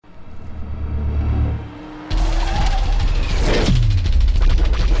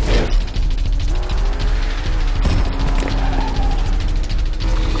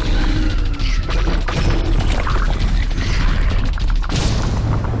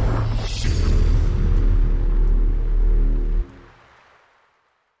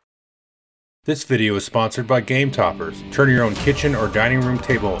This video is sponsored by Game Toppers. Turn your own kitchen or dining room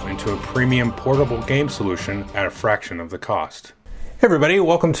table into a premium portable game solution at a fraction of the cost. Hey everybody,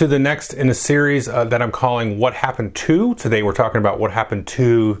 welcome to the next in a series that I'm calling What Happened To. Today we're talking about what happened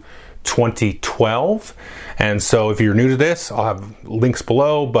to 2012. And so if you're new to this, I'll have links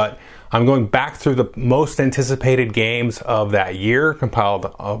below, but I'm going back through the most anticipated games of that year,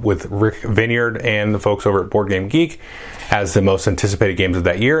 compiled with Rick Vineyard and the folks over at Board Game Geek as the most anticipated games of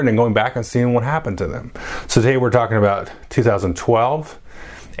that year, and then going back and seeing what happened to them. So today we're talking about 2012,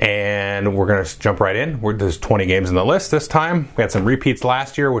 and we're going to jump right in. There's 20 games in the list this time. We had some repeats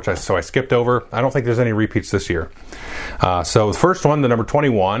last year, so I skipped over. I don't think there's any repeats this year. So the first one, the number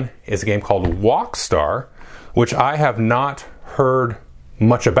 21, is a game called Walkstar, which I have not heard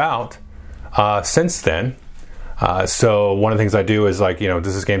much about since then. So one of the things I do is does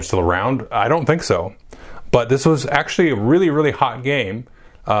this game still around? I don't think so. But this was actually a really, really hot game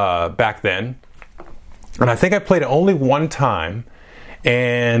back then. And I think I played it only one time,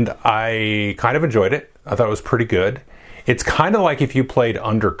 and I kind of enjoyed it. I thought it was pretty good. It's kind of like if you played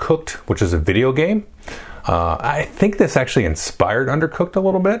Undercooked, which is a video game. I think this actually inspired Undercooked a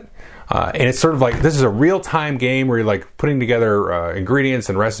little bit. And it's sort of like, this is a real-time game where you're like putting together ingredients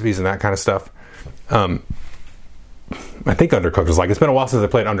and recipes and that kind of stuff. I think Undercooked was it's been a while since I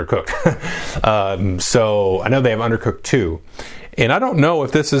played Undercooked. So I know they have Undercooked 2. And I don't know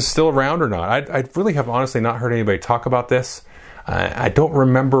if this is still around or not. I really have honestly not heard anybody talk about this. I don't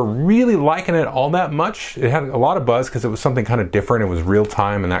remember really liking it all that much. It had a lot of buzz because it was something kind of different. It was real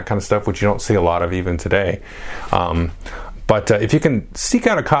time and that kind of stuff, which you don't see a lot of even today. But if you can seek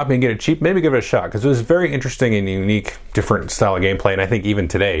out a copy and get it cheap, maybe give it a shot, because it was very interesting and unique, different style of gameplay, and I think even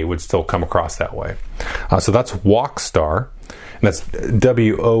today it would still come across that way. So that's Walkstar, and that's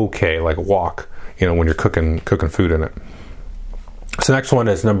W-O-K, like walk, when you're cooking food in it. So next one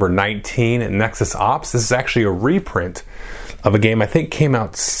is number 19, Nexus Ops. This is actually a reprint of a game I think came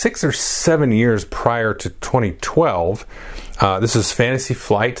out 6 or 7 years prior to 2012. This is Fantasy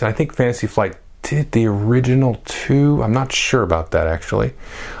Flight. I think Fantasy Flight did the original 2. I'm not sure about that actually.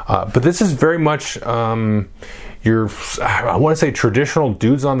 But this is very much I want to say traditional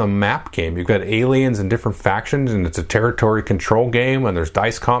dudes on the map game. You've got aliens and different factions, and it's a territory control game, and there's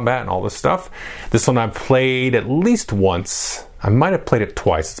dice combat and all this stuff. This one I've played at least once. I might have played it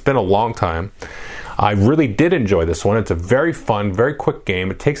twice. It's been a long time. I really did enjoy this one. It's a very fun, very quick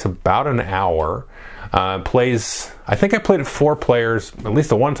game. It takes about an hour. I think I played it 4 players, at least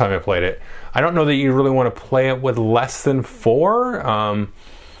the one time I played it. I don't know that you really want to play it with less than 4,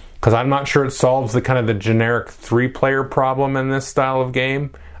 because I'm not sure it solves the generic 3-player problem in this style of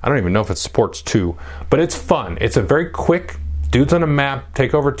game. I don't even know if it supports 2, but it's fun. It's a very quick, dudes on a map,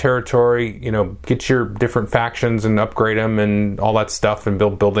 take over territory, get your different factions and upgrade them and all that stuff, and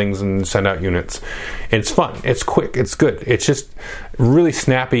build buildings and send out units. It's fun. It's quick. It's good. It's just really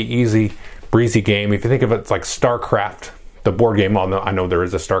snappy, easy, breezy game. If you think of it like StarCraft, the board game, I know there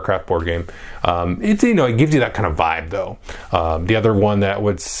is a StarCraft board game. It gives you that kind of vibe though. The other one that I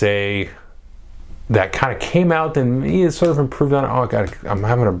would say that kind of came out and is sort of improved on it. Oh God, I'm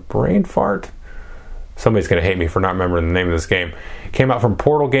having a brain fart. Somebody's going to hate me for not remembering the name of this game. It came out from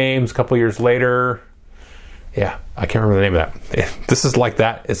Portal Games a couple years later. Yeah, I can't remember the name of that. This is like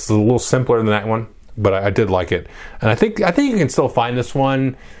that. It's a little simpler than that one, but I did like it. And I think you can still find this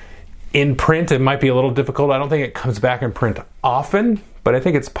one in print. It might be a little difficult. I don't think it comes back in print often, but I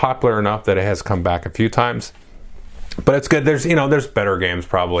think it's popular enough that it has come back a few times. But it's good. There's better games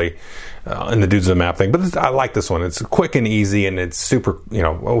probably in the Dudes of the Map thing, but I like this one. It's quick and easy, and it's super,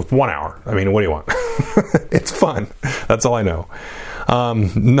 1 hour. I mean, what do you want? It's fun. That's all I know.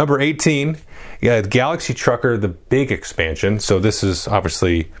 Number 18, Galaxy Trucker, the big expansion. So this is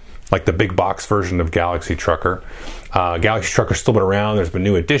obviously like the big box version of Galaxy Trucker. Galaxy Trucker's still been around. There's been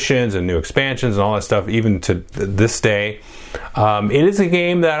new additions and new expansions and all that stuff, even to this day. It is a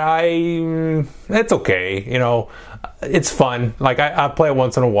game that it's okay. It's fun. I play it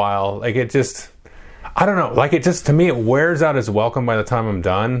once in a while. I don't know. To me, it wears out its welcome by the time I'm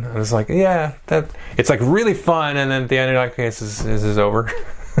done. And it's it's really fun. And then at the end, you're like, okay, this is over.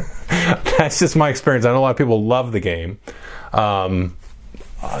 That's just my experience. I know a lot of people love the game. And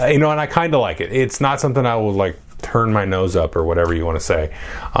I kind of like it. It's not something I will turn my nose up or whatever you want to say.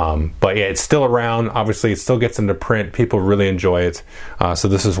 But yeah, it's still around. Obviously, it still gets into print. People really enjoy it. So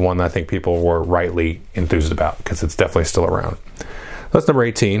this is one that I think people were rightly enthused about, because it's definitely still around. That's number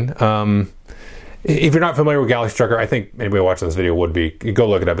 18. If you're not familiar with Galaxy Trucker, I think anybody watching this video would be. Go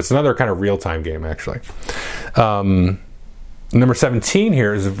look it up. It's another kind of real-time game, actually. Number 17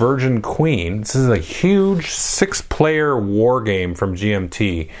 here is Virgin Queen. This is a huge 6-player war game from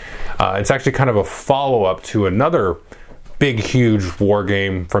GMT. It's actually kind of a follow-up to another big, huge war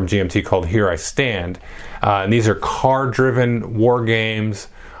game from GMT called Here I Stand. And these are card-driven war games.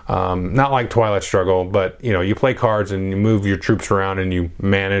 Not like Twilight Struggle, but you play cards and you move your troops around and you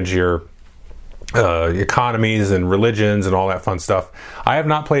manage your economies and religions and all that fun stuff. I have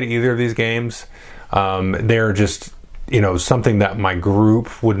not played either of these games. They're just something that my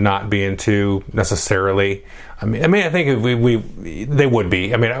group would not be into necessarily. I mean, I think if they would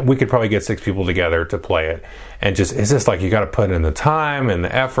be. I mean, we could probably get 6 people together to play it, and it's just like you got to put in the time and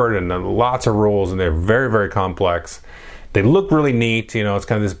the effort and lots of rules, and they're very, very complex. They look really neat. It's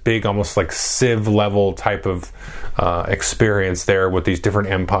kind of this big, almost like Civ level type of experience there with these different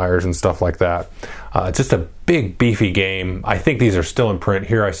empires and stuff like that. Just a big, beefy game. I think these are still in print.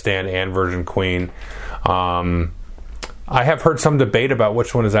 Here I Stand and Virgin Queen. I have heard some debate about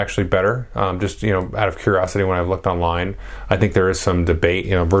which one is actually better. Just out of curiosity, when I've looked online, I think there is some debate.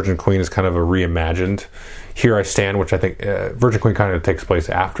 Virgin Queen is kind of a reimagined Here I Stand, which I think Virgin Queen kind of takes place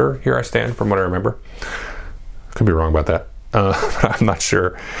after Here I Stand, from what I remember. Could be wrong about that. I'm not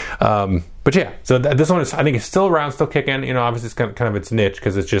sure. But yeah, so this one is, I think, it's still around, still kicking. Obviously it's kind of its niche,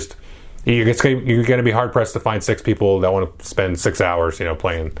 because it's just you're going to be hard pressed to find 6 people that want to spend 6 hours,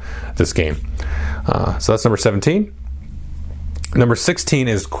 playing this game. So that's number 17. Number 16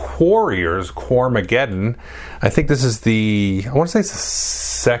 is Quarriors, Quarmageddon. I think this is I want to say it's the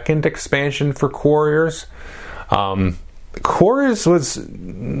second expansion for Quarriors. Quarriors was a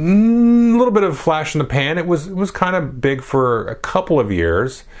little bit of a flash in the pan. It was kind of big for a couple of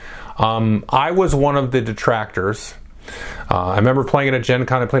years. I was one of the detractors. I remember playing it at Gen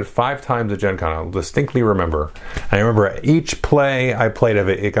Con. I played it 5 times at Gen Con. I distinctly remember. And I remember at each play I played of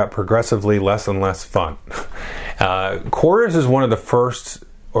it, it got progressively less and less fun. Quarriors is one of the first,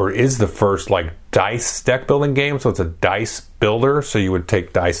 or is the first, like, dice deck building game. So it's a dice builder. So you would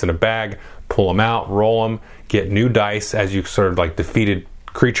take dice in a bag, pull them out, roll them, get new dice. As you sort of like defeated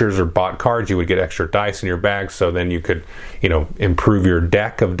creatures or bought cards, you would get extra dice in your bag, so then you could improve your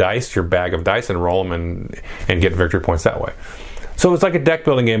deck of dice, your bag of dice, and roll them and get victory points that way. So it's like a deck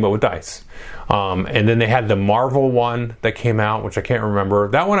building game, but with dice. And then they had the Marvel one that came out, which I can't remember.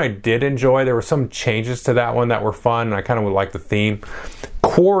 That one I did enjoy. There were some changes to that one that were fun, and I kind of would like the theme.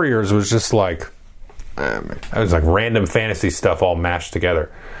 Quarriors was just like, it was like random fantasy stuff all mashed together.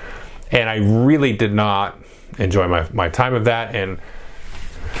 And I really did not enjoy my time of that, and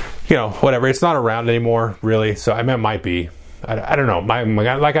whatever. It's not around anymore, really. So I mean, it might be. I don't know.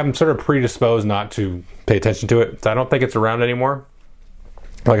 I'm sort of predisposed not to pay attention to it. So I don't think it's around anymore.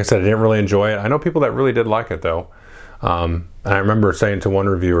 Like I said, I didn't really enjoy it. I know people that really did like it, though. And I remember saying to one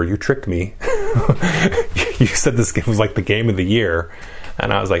reviewer, "You tricked me. You said this game was like the game of the year,"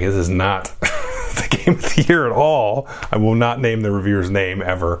 and I was like, "This is not the game of the year at all." I will not name the reviewer's name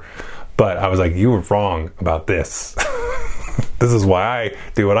ever, but I was like, "You were wrong about this." This is why I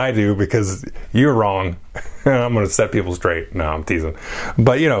do what I do, because you're wrong. I'm going to set people straight. No, I'm teasing.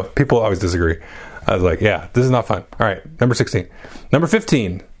 But, people always disagree. I was like, yeah, this is not fun. All right, number 16. Number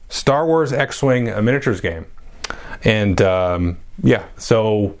 15, Star Wars X-Wing, a miniatures game. And,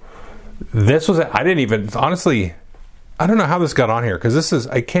 so this was, I didn't even, honestly, I don't know how this got on here, because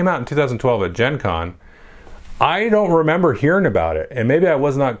it came out in 2012 at Gen Con. I don't remember hearing about it, and maybe I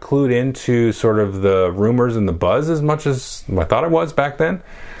was not clued into sort of the rumors and the buzz as much as I thought I was back then.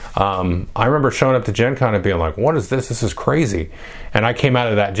 I remember showing up to Gen Con and being like, what is this? This is crazy. And I came out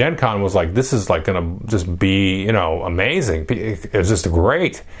of that Gen Con and was like, this is like going to just be, amazing. It was just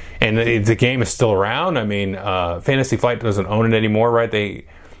great. And the game is still around. I mean, Fantasy Flight doesn't own it anymore, right?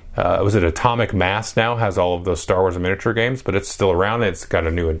 Was it Atomic Mass now has all of those Star Wars miniature games, but it's still around. It's got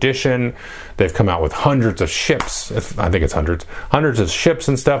a new edition. They've come out with hundreds of ships. I think it's hundreds of ships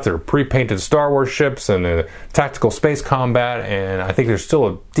and stuff. They're pre-painted Star Wars ships and tactical space combat, and I think there's still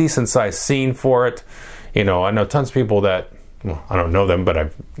a decent sized scene for it. I know tons of people that, well, I don't know them, but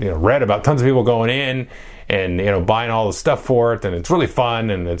I've read about tons of people going in and buying all the stuff for it, and it's really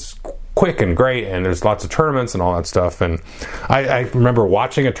fun, and it's quick and great, and there's lots of tournaments and all that stuff. And I remember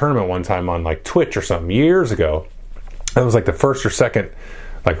watching a tournament one time on like Twitch or something years ago. It was like the first or second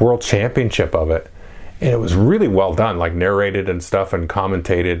like world championship of it, and it was really well done, like narrated and stuff and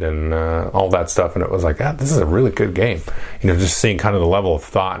commentated and all that stuff. And it was like, this is a really good game. Just seeing kind of the level of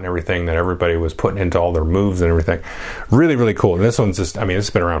thought and everything that everybody was putting into all their moves and everything. Really, really cool. And this one's just, it's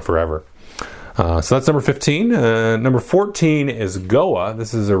been around forever. So that's number 15. Number 14 is Goa.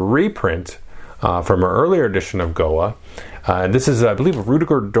 This is a reprint from an earlier edition of Goa. This is, I believe, a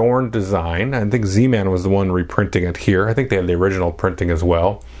Rudiger Dorn design. I think Z-Man was the one reprinting it here. I think they had the original printing as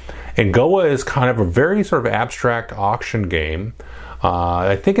well. And Goa is kind of a very sort of abstract auction game.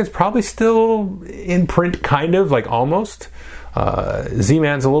 I think it's probably still in print, kind of, like almost.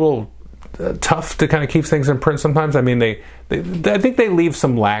 Z-Man's a little tough to kind of keep things in print sometimes. I mean, I think they leave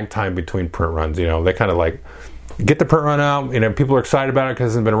some lag time between print runs. You know, they kind of like get the print run out. You know, people are excited about it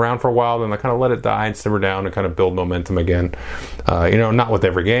because it's been around for a while. Then they kind of let it die and simmer down and kind of build momentum again. You know, not with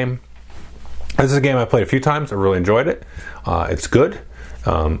every game. This is a game I played a few times. I really enjoyed it. It's good.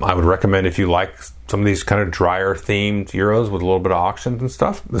 I would recommend if you like some of these kind of drier themed Euros with a little bit of auctions and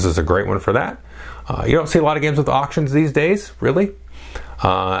stuff. This is a great one for that. You don't see a lot of games with auctions these days, really.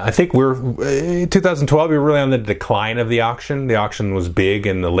 I think in 2012 we were really on the decline of the auction. The auction was big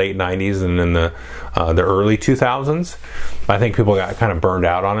in the late 90s and in the early 2000s. I think people got kind of burned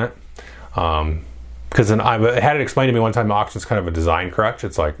out on it. Because I had it explained to me one time, the auction's kind of a design crutch.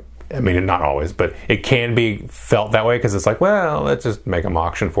 It's like, I mean, not always, but it can be felt that way because it's like, well, let's just make them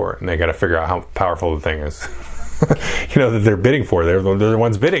auction for it. And they got to figure out how powerful the thing is. You know, that they're bidding for. They're the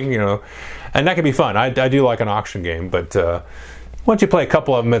ones bidding, you know. And that can be fun. I do like an auction game, but once you play a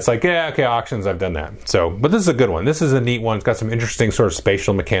couple of them, it's like, yeah, okay, auctions, I've done that. So, but this is a good one. This is a neat one. It's got some interesting sort of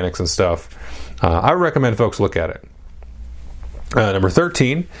spatial mechanics and stuff. I recommend folks look at it. Number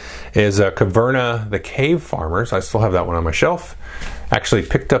 13 is Caverna the Cave Farmers. I still have that one on my shelf. Actually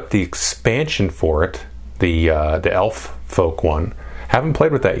picked up the expansion for it, the elf folk one. Haven't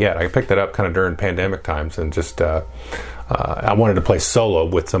played with that yet. I picked that up kind of during pandemic times and just I wanted to play solo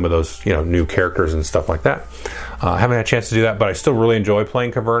with some of those, you know, new characters and stuff like that. I haven't had a chance to do that, but I still really enjoy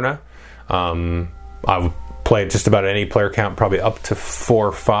playing Caverna. I've played just about any player count, probably up to 4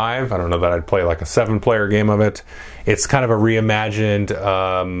 or 5. I don't know that I'd play like a 7-player game of it. It's kind of a reimagined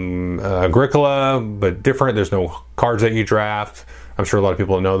Agricola, but different. There's no cards that you draft. I'm sure a lot of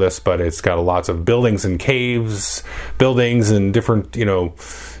people know this, but it's got lots of buildings and caves, buildings and different, you know,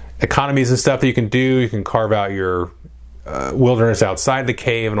 economies and stuff that you can do. You can carve out your wilderness outside the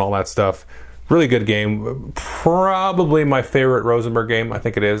cave and all that stuff. Really good game. Probably my favorite Rosenberg game. I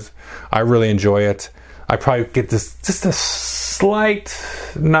think it is. I really enjoy it. I probably get this just a slight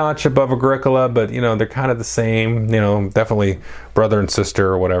notch above Agricola, but you know, they're kind of the same. You know, definitely brother and sister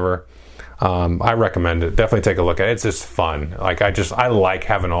or whatever. I recommend it. Definitely take a look at it. It's just fun. Like I like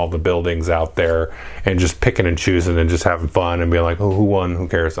having all the buildings out there and just picking and choosing and just having fun and being like, oh, who won? Who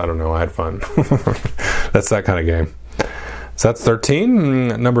cares? I don't know. I had fun. That's that kind of game. So that's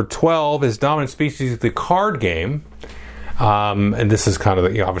 13. Number 12 is Dominant Species, the card game. And this is kind of,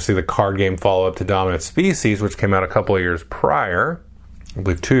 obviously the card game follow-up to Dominant Species, which came out a couple of years prior. I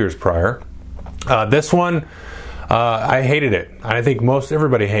believe 2 years prior. This one, I hated it. I think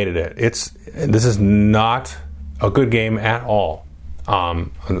everybody hated it. This is not a good game at all.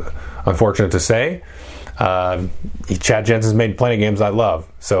 Unfortunate to say. Chad Jensen's made plenty of games I love,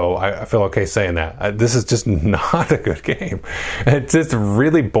 so I feel okay saying that. This is just not a good game. It's just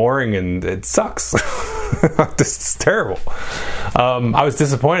really boring and it sucks. It's terrible. I was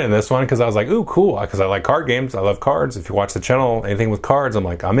disappointed in this one because I was like, ooh, cool, because I like card games. I love cards. If you watch the channel, anything with cards, I'm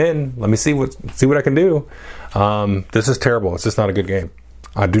like, I'm in. Let me see what I can do. This is terrible. It's just not a good game.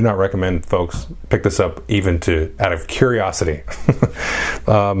 I do not recommend folks pick this up even out of curiosity.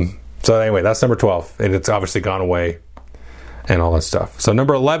 So anyway, that's number 12, and it's obviously gone away and all that stuff. So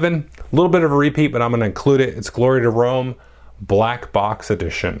number 11, a little bit of a repeat, but I'm going to include it. It's Glory to Rome Black Box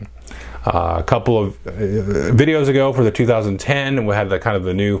Edition. A couple of videos ago for the 2010, and we had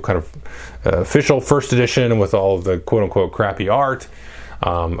the new kind of official first edition with all of the quote-unquote crappy art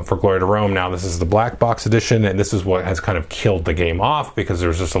for Glory to Rome. Now this is the Black Box Edition, and this is what has kind of killed the game off because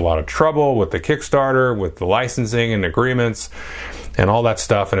there's just a lot of trouble with the Kickstarter, with the licensing and agreements, and all that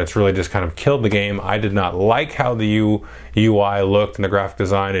stuff, and it's really just kind of killed the game. I did not like how the UI looked and the graphic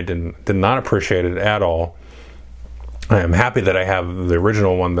design. I did not appreciate it at all. I am happy that I have the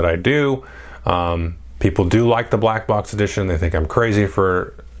original one that I do. People do like the Black Box Edition. They think I'm crazy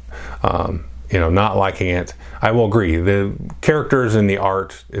for not liking it. I will agree. The characters and the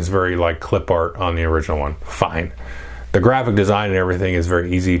art is very like clip art on the original one. Fine. The graphic design and everything is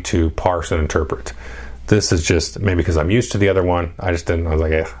very easy to parse and interpret. This is just maybe because I'm used to the other one. I just didn't. I was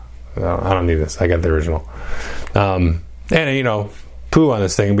like, I don't need this. I got the original. And poo on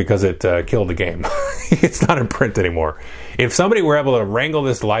this thing because it killed the game. It's not in print anymore. If somebody were able to wrangle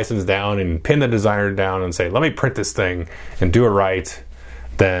this license down and pin the designer down and say, let me print this thing and do it right,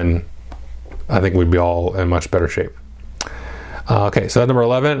 then I think we'd be all in much better shape. Okay, so that's number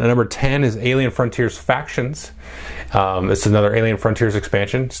 11. And number 10 is Alien Frontiers Factions. It's another Alien Frontiers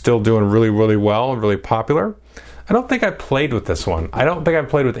expansion. Still doing really, really well and really popular. I don't think I played with this one. I don't think I've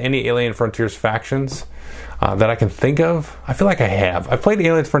played with any Alien Frontiers Factions that I can think of. I feel like I have. I've played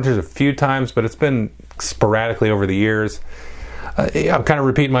Alien Frontiers a few times, but it's been sporadically over the years. I'm kind of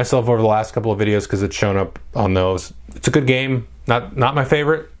repeating myself over the last couple of videos because it's shown up on those. It's a good game. Not my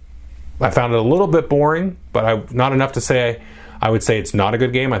favorite. I found it a little bit boring, but not enough to say I would say it's not a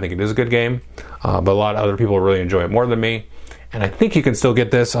good game. I think it is a good game, but a lot of other people really enjoy it more than me. And I think you can still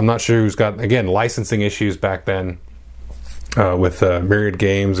get this. I'm not sure who's got, again, licensing issues back then with Myriad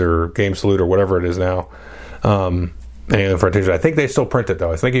Games or Game Salute or whatever it is now. Alien Frontiers. I think they still print it,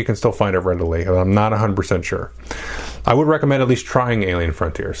 though. I think you can still find it readily. I'm not 100% sure. I would recommend at least trying Alien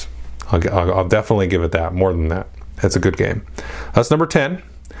Frontiers. I'll definitely give it that, more than that. It's a good game. That's number 10.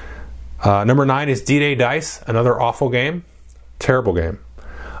 Number 9 is D-Day Dice, another awful game. Terrible game.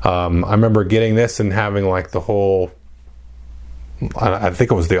 I remember getting this and having like the whole, I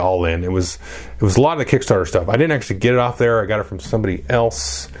think it was the all-in. It was a lot of the Kickstarter stuff. I didn't actually get it off there. I got it from somebody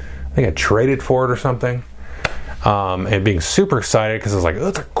else. I think I traded for it or something. And being super excited because I was like, oh,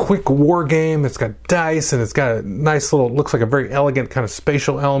 it's a quick war game. It's got dice and it's got a nice little, looks like a very elegant kind of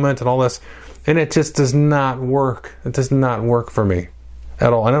spatial element and all this. And it just does not work. It does not work for me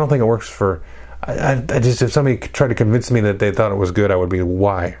at all. And I don't think it works for, I just, if somebody tried to convince me that they thought it was good, I would be,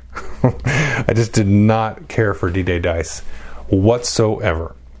 why? I just did not care for D-Day Dice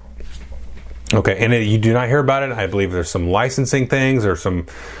whatsoever. Okay, and you do not hear about it. I believe there's some licensing things or some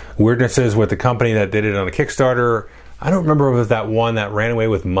weirdnesses with the company that did it on a Kickstarter. I don't remember if it was that one that ran away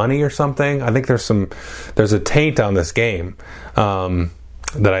with money or something. I think there's a taint on this game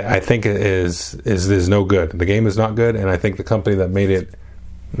that I think is no good. The game is not good, and I think the company that made it,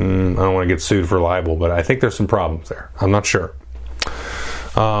 I don't want to get sued for libel, but I think there's some problems there. I'm not sure.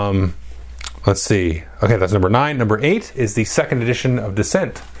 Let's see. Okay, that's number 9. Number 8 is the second edition of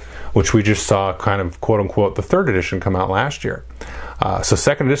Descent, which we just saw kind of quote-unquote the third edition come out last year. So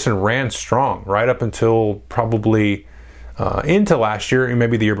second edition ran strong right up until probably into last year, and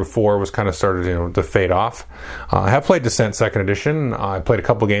maybe the year before was kind of started to fade off. I have played Descent second edition. I played a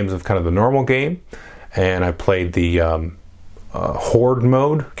couple games of kind of the normal game, and I played the Horde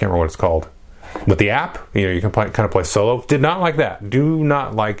mode. Can't remember what it's called. With the app, you can kind of play solo. Did not like that. Do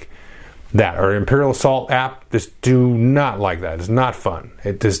not like that. Or Imperial Assault app, just do not like that. It's not fun.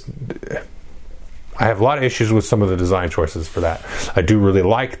 I have a lot of issues with some of the design choices for that. I do really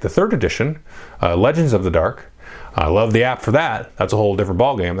like the third edition, Legends of the Dark. I love the app for that. That's a whole different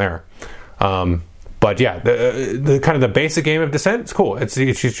ballgame there. But yeah, the kind of the basic game of Descent, it's cool. It's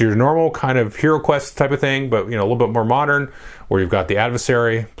just your normal kind of Hero Quest type of thing, but a little bit more modern, where you've got the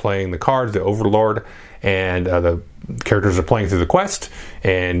adversary playing the cards, the Overlord, and the characters are playing through the quest,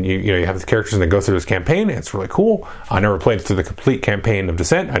 and you have the characters and they go through this campaign. It's really cool. I never played through the complete campaign of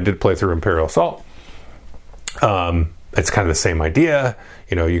Descent. I did play through Imperial Assault. It's kind of the same idea.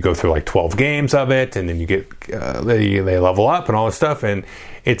 You go through like 12 games of it, and then you get they level up and all this stuff, and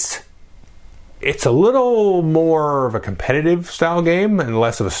it's a little more of a competitive style game and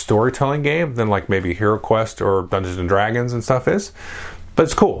less of a storytelling game than like maybe Hero Quest or Dungeons and Dragons and stuff is. But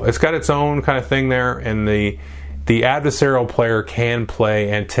it's cool. It's got its own kind of thing there, and the adversarial player can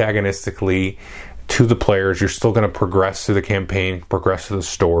play antagonistically to the players. You're still going to progress through the campaign, progress through the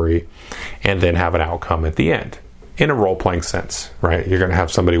story, and then have an outcome at the end in a role-playing sense, right? You're going to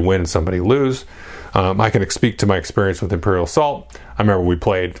have somebody win, somebody lose. I can speak to my experience with Imperial Assault. I remember we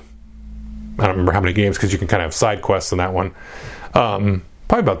played, I don't remember how many games because you can kind of have side quests in that one. Probably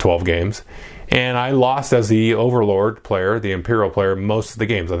about 12 games. And I lost as the Overlord player, the Imperial player, most of the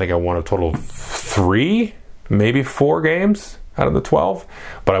games. I think I won a total of 3, maybe 4 games out of the 12.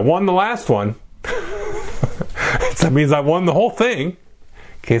 But I won the last one. That means I won the whole thing. In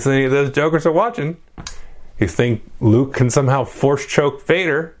case any of those jokers are watching. You think Luke can somehow force choke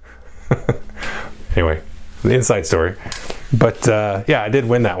Vader. Anyway, the inside story. But yeah, I did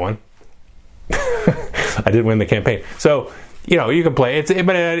win that one. I did win the campaign. So, you can play.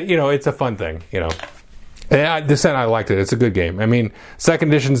 But it's a fun thing, And Descent, I liked it. It's a good game. I mean, second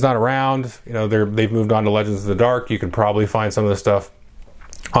edition's not around. They've moved on to Legends of the Dark. You can probably find some of this stuff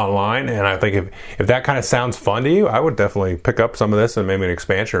online, and I think if that kind of sounds fun to you, I would definitely pick up some of this and maybe an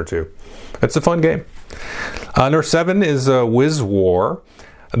expansion or two. It's a fun game. Number 7 is Wiz War.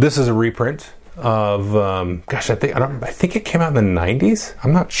 This is a reprint of I think it came out in the 90s.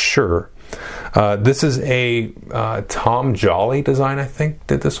 I'm not sure. This is a Tom Jolly design, I think,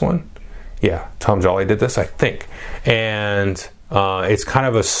 did this one. Yeah, Tom Jolly did this, I think. And it's kind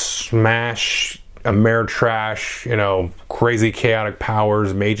of a smash Ameritrash, crazy chaotic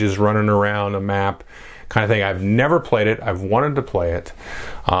powers, mages running around a map kind of thing. I've never played it. I've wanted to play it.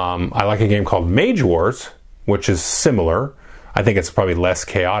 I like a game called Mage Wars, which is similar. I think it's probably less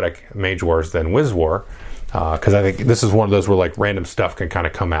chaotic, Mage Wars, than Wiz War, because I think this is one of those where like random stuff can kind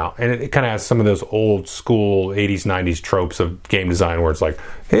of come out, and it kind of has some of those old school 80s 90s tropes of game design where it's like,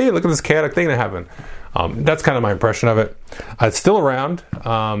 hey, look at this chaotic thing that happened. That's kind of my impression of it. It's still around.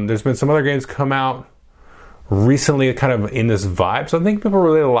 There's been some other games come out recently kind of in this vibe, so I think people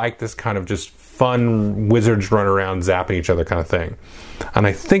really like this kind of just fun wizards run around zapping each other kind of thing. And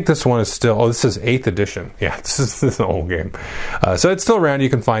I think this one is still, this is 8th edition. Yeah, this is an old game. So it's still around. You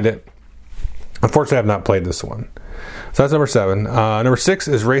can find it. Unfortunately, I've not played this one. So that's number 7. Number 6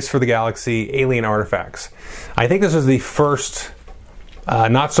 is Race for the Galaxy Alien Artifacts. I think this is the first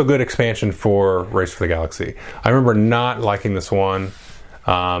not so good expansion for Race for the Galaxy. I remember not liking this one.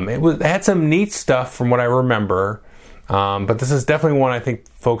 It had some neat stuff from what I remember, but this is definitely one I think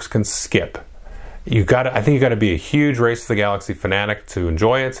folks can skip. I think you got to be a huge Race for the Galaxy fanatic to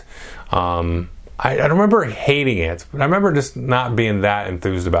enjoy it. I don't remember hating it, but I remember just not being that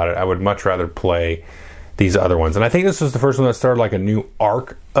enthused about it. I would much rather play these other ones. And I think this was the first one that started like a new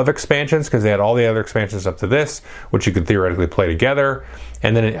arc of expansions, because they had all the other expansions up to this, which you could theoretically play together.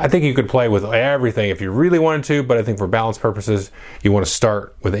 And then I think you could play with everything if you really wanted to, but I think for balance purposes, you want to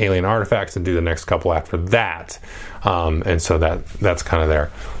start with Alien Artifacts and do the next couple after that. And so that's kind of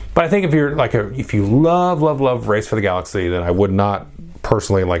there. But I think if you're if you love Race for the Galaxy, then I would not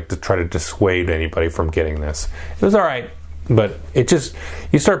personally like to try to dissuade anybody from getting this. It was all right, but it just,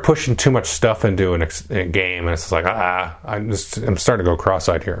 you start pushing too much stuff into a game, and it's just like, I'm starting to go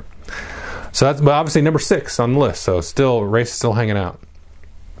cross-eyed here. So that's obviously number 6 on the list. So Race is still hanging out.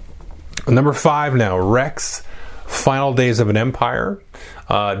 Number 5 now, Rex: Final Days of an Empire.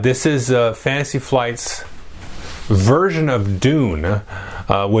 This is Fantasy Flight's version of Dune,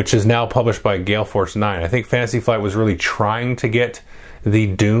 which is now published by Gale Force 9. I think Fantasy Flight was really trying to get the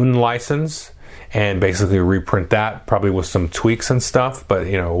Dune license and basically reprint that, probably with some tweaks and stuff, but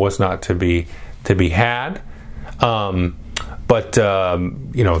it was not to be had. But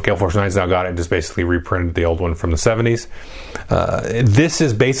Gale Force 9's now got it and just basically reprinted the old one from the 70s. This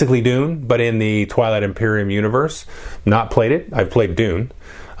is basically Dune, but in the Twilight Imperium universe. Not played it. I've played Dune.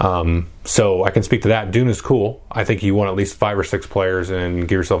 So I can speak to that. Dune is cool. I think you want at least 5 or 6 players and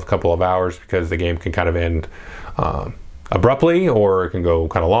give yourself a couple of hours, because the game can kind of end abruptly, or it can go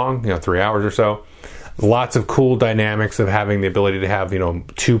kind of long, 3 hours or so. Lots of cool dynamics of having the ability to have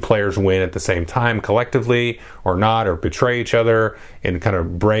 2 players win at the same time collectively, or not, or betray each other and kind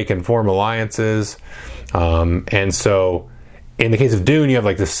of break and form alliances. And so in the case of Dune, you have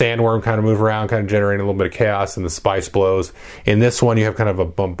like the sandworm kind of move around, kind of generating a little bit of chaos, and the spice blows. In this one, you have kind of a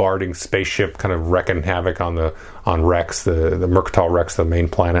bombarding spaceship kind of wrecking havoc on Rex, the Mercantile Rex, the main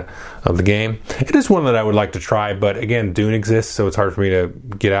planet of the game. It is one that I would like to try, but again, Dune exists, so it's hard for me to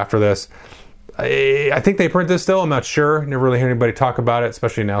get after this. I think they print this still. I'm not sure. Never really heard anybody talk about it,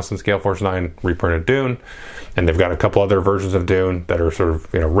 especially now since Gale Force 9 reprinted Dune, and they've got a couple other versions of Dune that are sort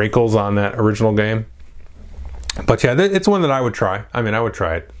of wrinkles on that original game. But yeah, it's one that I would try. I mean, I would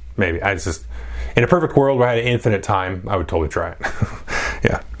try it. Maybe. In a perfect world where I had infinite time, I would totally try it.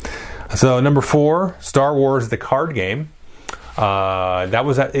 Yeah. So number 4, Star Wars: The Card Game.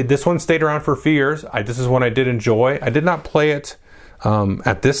 This one stayed around for a few years. This is one I did enjoy. I did not play it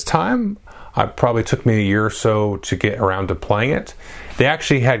at this time. It probably took me a year or so to get around to playing it. They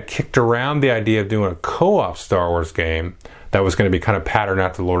actually had kicked around the idea of doing a co-op Star Wars game that was going to be kind of patterned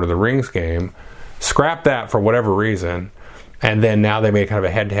after the Lord of the Rings game. Scrapped that for whatever reason, and then now they made kind of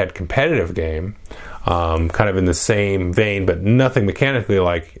a head-to-head competitive game, kind of in the same vein, but nothing mechanically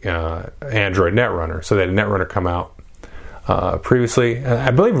like Android Netrunner. So they had Netrunner come out previously. I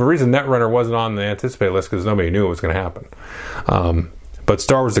believe the reason Netrunner wasn't on the anticipated list because nobody knew it was going to happen. But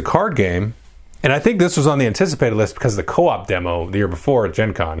Star Wars: The Card Game, and I think this was on the anticipated list because of the co-op demo the year before at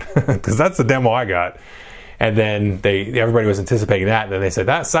Gen Con, because that's the demo I got. And then everybody was anticipating that, and then they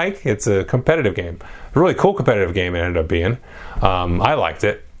said, psych, it's a competitive game. A really cool competitive game it ended up being. I liked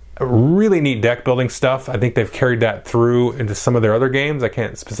it. Really neat deck building stuff. I think they've carried that through into some of their other games. I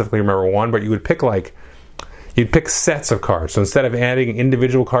can't specifically remember one, but you would pick you'd pick sets of cards. So instead of adding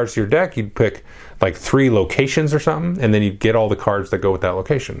individual cards to your deck, you'd pick like 3 locations or something, and then you'd get all the cards that go with that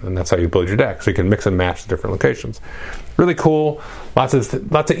location, and that's how you build your deck. So you can mix and match the different locations. Really cool. Lots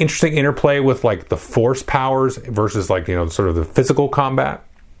of interesting interplay with like the force powers versus sort of the physical combat.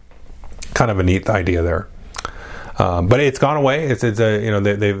 Kind of a neat idea there. But it's gone away. They've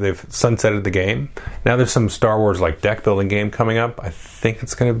sunsetted the game. Now there's some Star Wars like deck building game coming up. I think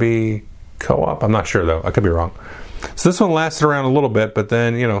it's going to be co-op. I'm not sure though. I could be wrong. So this one lasted around a little bit, but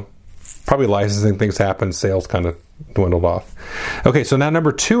then, probably licensing things happened, sales kind of dwindled off. Okay, so now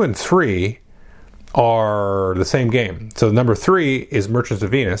number 2 and 3 are the same game. So number 3 is Merchant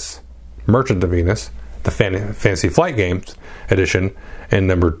of Venus, the Fantasy Flight Games edition, and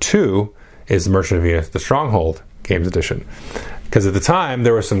number 2 is Merchant of Venus, the Stronghold Games edition. Because at the time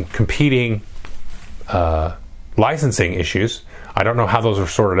there were some competing licensing issues. I don't know how those were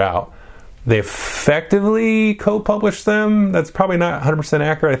sorted out. They effectively co-published them. That's probably not 100%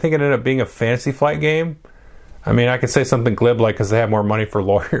 accurate. I think it ended up being a Fantasy Flight game. I mean, I could say something glib like because they have more money for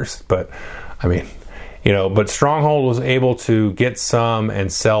lawyers, but I mean, but Stronghold was able to get some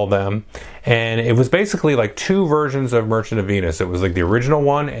and sell them. And it was basically like 2 versions of Merchant of Venus. It was like the original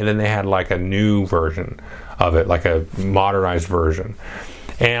one, and then they had like a new version of it, like a modernized version.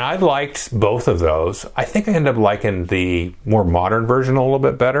 And I liked both of those. I think I ended up liking the more modern version a little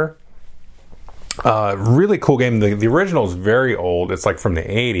bit better. Really cool game. The original is very old. It's like from the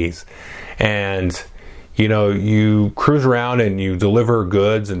 80s. And, you cruise around and you deliver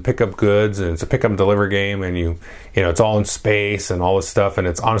goods and pick up goods. And it's a pick up and deliver game. And it's all in space and all this stuff. And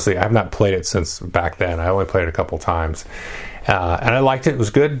it's honestly, I've not played it since back then. I only played it a couple times. And I liked it. It was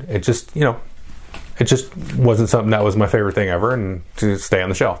good. It just, it just wasn't something that was my favorite thing ever, and to stay on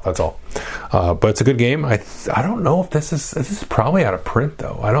the shelf. That's all. But it's a good game. I don't know if this is probably out of print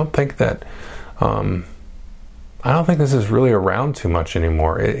though. I don't think that. I don't think this is really around too much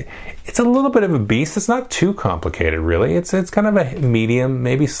anymore. It's a little bit of a beast. It's not too complicated, really. It's kind of a medium,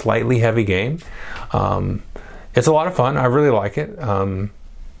 maybe slightly heavy game. It's a lot of fun. I really like it.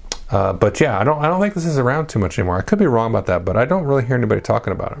 But yeah, I don't think this is around too much anymore. I could be wrong about that, but I don't really hear anybody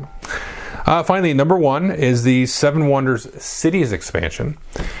talking about it. Finally, number 1 is the Seven Wonders Cities expansion.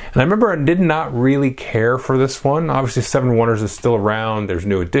 And I remember I did not really care for this one. Obviously, Seven Wonders is still around. There's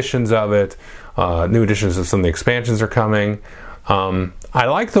new editions of it. New editions of some of the expansions are coming. I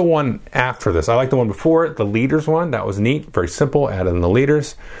like the one after this. I like the one before it, the Leaders one. That was neat. Very simple. Added in the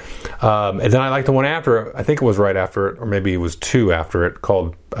Leaders. And then I like the one after it. I think it was right after it, or maybe it was 2 after it,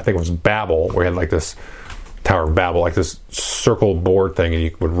 called, I think it was Babel, where we had like this Tower of Babel, like this circle board thing, and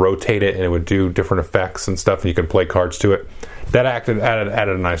you would rotate it and it would do different effects and stuff, and you could play cards to it. That added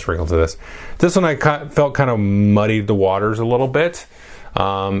a nice wrinkle to this. This one I felt kind of muddied the waters a little bit.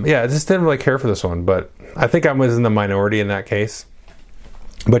 I just didn't really care for this one, but I think I was in the minority in that case.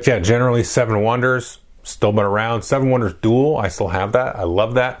 But yeah, generally Seven Wonders, still been around. Seven Wonders Duel, I still have that. I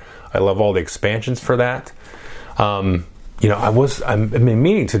love that. I love all the expansions for that. I've been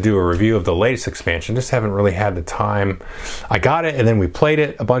meaning to do a review of the latest expansion, just haven't really had the time. I got it, and then we played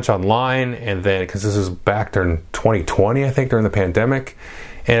it a bunch online, and then, because this was back during 2020, I think, during the pandemic,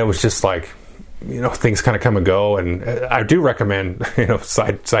 and it was just like, things kind of come and go, and I do recommend,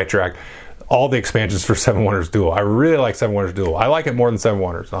 sidetrack, all the expansions for Seven Wonders Duel. I really like Seven Wonders Duel. I like it more than Seven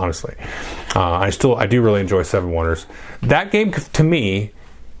Wonders, honestly. I do really enjoy Seven Wonders. That game, to me,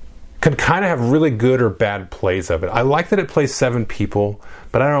 can kind of have really good or bad plays of it. I like that it plays 7 people,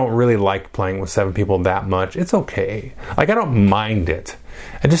 but I don't really like playing with 7 people that much. It's okay. Like, I don't mind it.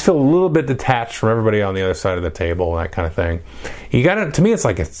 I just feel a little bit detached from everybody on the other side of the table and that kind of thing. To me, it's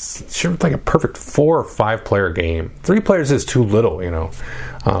like a perfect 4 or 5 player game. 3 players is too little,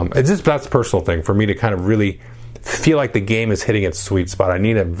 that's a personal thing for me to kind of really feel like the game is hitting its sweet spot. I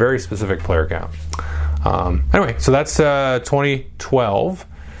need a very specific player count. Anyway, so that's 2012.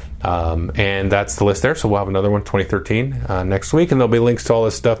 And that's the list there. So we'll have another one, 2013, next week. And there'll be links to all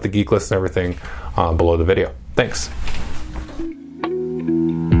this stuff, the geek list and everything, below the video. Thanks.